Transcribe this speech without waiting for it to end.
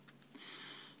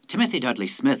Timothy Dudley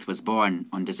Smith was born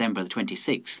on December the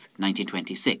 26th,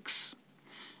 1926.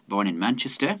 Born in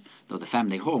Manchester, though the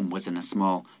family home was in a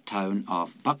small town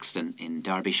of Buxton in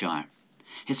Derbyshire.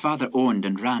 His father owned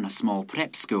and ran a small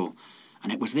prep school,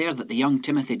 and it was there that the young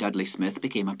Timothy Dudley Smith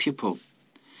became a pupil.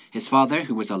 His father,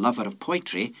 who was a lover of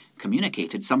poetry,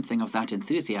 communicated something of that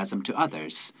enthusiasm to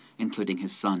others, including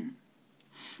his son.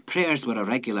 Prayers were a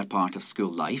regular part of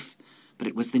school life, but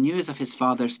it was the news of his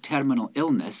father's terminal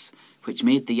illness which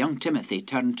made the young Timothy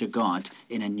turn to God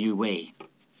in a new way.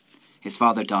 His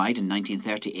father died in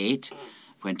 1938,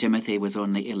 when Timothy was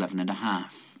only 11 and a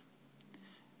half.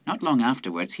 Not long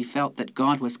afterwards, he felt that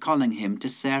God was calling him to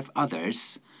serve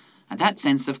others, and that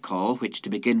sense of call, which to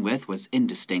begin with was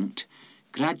indistinct,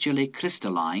 gradually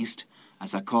crystallised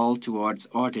as a call towards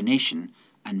ordination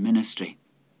and ministry.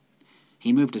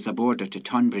 He moved as a boarder to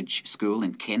Tonbridge School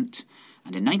in Kent,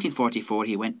 and in 1944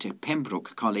 he went to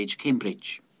Pembroke College,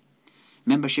 Cambridge.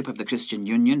 Membership of the Christian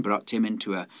Union brought him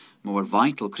into a more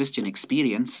vital Christian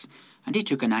experience, and he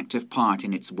took an active part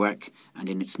in its work and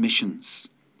in its missions.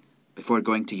 Before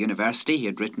going to university, he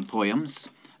had written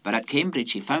poems, but at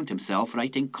Cambridge he found himself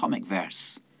writing comic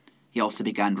verse. He also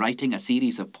began writing a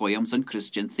series of poems on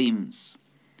Christian themes.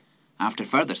 After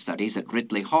further studies at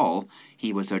Ridley Hall,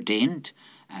 he was ordained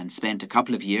and spent a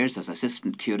couple of years as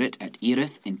assistant curate at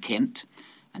Erith in Kent,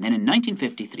 and then in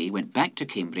 1953 went back to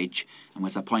Cambridge and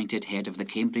was appointed head of the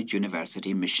Cambridge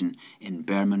University Mission in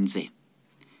Bermondsey.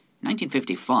 In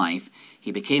 1955,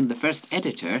 he became the first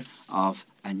editor of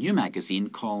a new magazine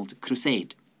called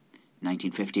Crusade. In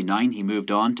 1959, he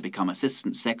moved on to become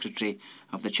Assistant Secretary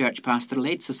of the Church Pastoral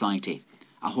Aid Society,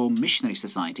 a home missionary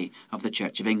society of the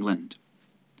Church of England.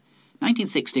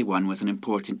 1961 was an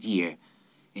important year.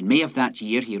 In May of that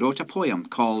year, he wrote a poem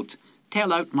called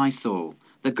 "Tell Out My Soul,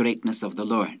 the Greatness of the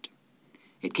Lord."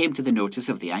 It came to the notice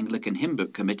of the Anglican Hymn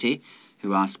Book Committee,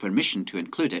 who asked permission to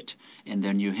include it in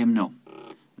their new hymnal.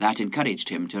 That encouraged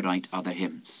him to write other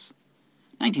hymns.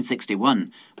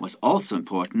 1961 was also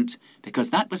important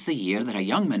because that was the year that a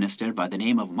young minister by the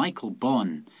name of Michael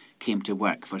Bond came to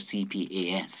work for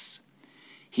CPAS.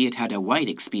 He had had a wide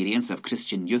experience of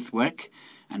Christian youth work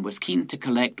and was keen to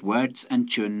collect words and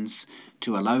tunes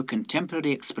to allow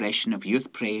contemporary expression of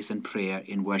youth praise and prayer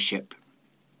in worship.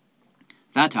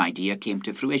 That idea came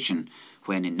to fruition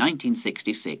when in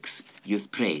 1966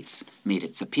 Youth Praise made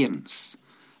its appearance,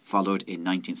 followed in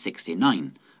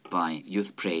 1969 by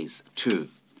Youth Praise 2.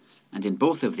 And in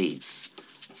both of these,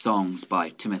 songs by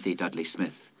Timothy Dudley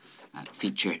Smith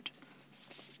featured.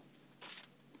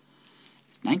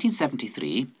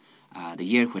 1973, the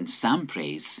year when Psalm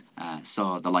Praise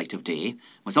saw the light of day,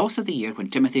 was also the year when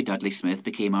Timothy Dudley Smith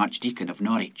became Archdeacon of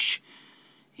Norwich.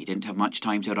 He didn't have much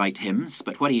time to write hymns,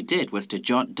 but what he did was to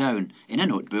jot down in a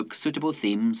notebook suitable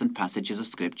themes and passages of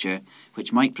Scripture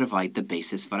which might provide the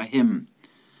basis for a hymn.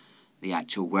 The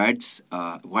actual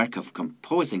work of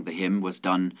composing the hymn was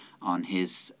done on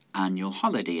his annual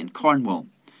holiday in Cornwall,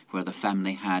 where the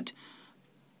family had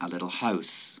a little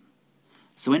house.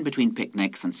 So in between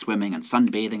picnics and swimming and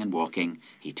sunbathing and walking,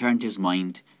 he turned his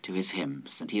mind to his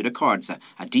hymns, and he records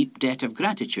a deep debt of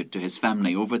gratitude to his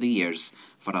family over the years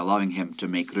for allowing him to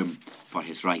make room for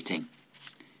his writing.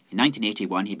 In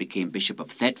 1981, he became Bishop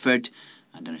of Thetford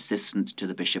and an assistant to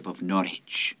the Bishop of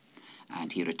Norwich.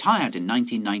 And he retired in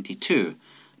 1992,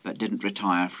 but didn't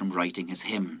retire from writing his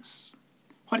hymns.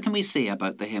 What can we say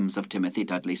about the hymns of Timothy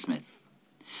Dudley Smith?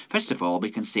 First of all, we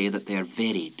can say that they're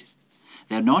varied.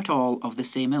 They're not all of the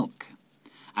same ilk.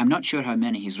 I'm not sure how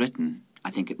many he's written.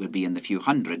 I think it would be in the few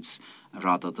hundreds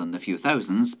rather than the few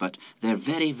thousands, but they're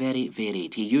very, very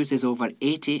varied. He uses over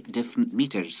 80 different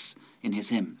metres in his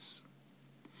hymns.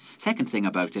 Second thing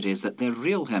about it is that they're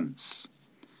real hymns.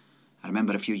 I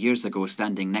remember a few years ago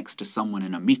standing next to someone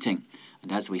in a meeting,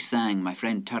 and as we sang, my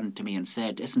friend turned to me and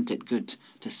said, "Isn't it good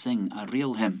to sing a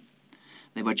real hymn?"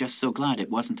 They were just so glad it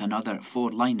wasn't another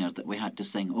four-liner that we had to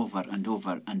sing over and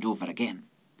over and over again.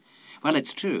 Well,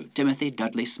 it's true. Timothy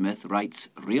Dudley Smith writes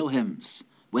real hymns,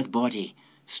 with body,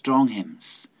 strong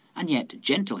hymns, and yet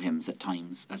gentle hymns at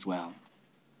times as well.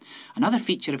 Another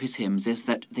feature of his hymns is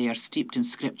that they are steeped in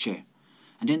Scripture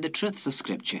and in the truths of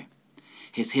Scripture.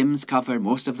 His hymns cover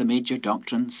most of the major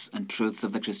doctrines and truths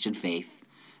of the Christian faith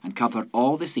and cover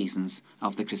all the seasons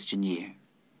of the Christian year.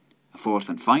 A fourth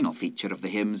and final feature of the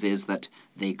hymns is that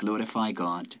they glorify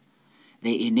God.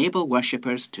 They enable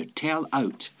worshippers to tell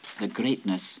out the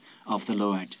greatness of the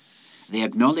Lord. They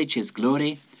acknowledge his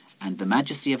glory and the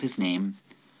majesty of his name,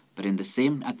 but at the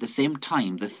same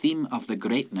time, the theme of the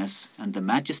greatness and the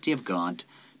majesty of God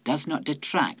does not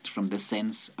detract from the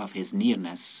sense of his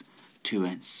nearness to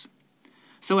us.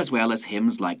 So as well as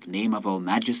hymns like Name of All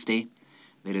Majesty,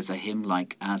 There is a hymn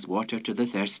like As Water to the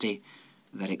Thirsty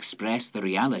that express the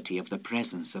reality of the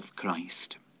presence of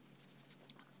Christ.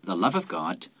 The love of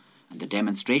God and the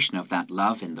demonstration of that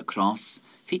love in the cross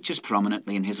features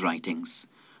prominently in his writings,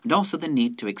 and also the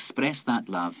need to express that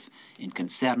love in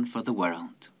concern for the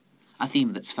world, a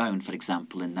theme that's found, for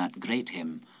example, in that great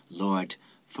hymn, Lord,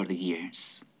 for the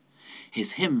Years.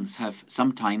 His hymns have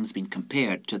sometimes been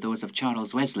compared to those of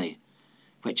Charles Wesley,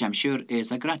 which I'm sure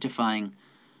is a gratifying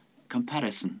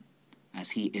comparison,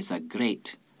 as he is a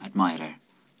great admirer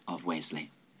of Wesley.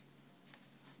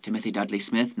 Timothy Dudley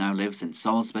Smith now lives in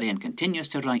Salisbury and continues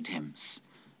to write hymns.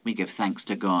 We give thanks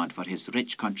to God for his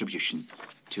rich contribution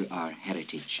to our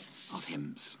heritage of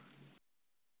hymns.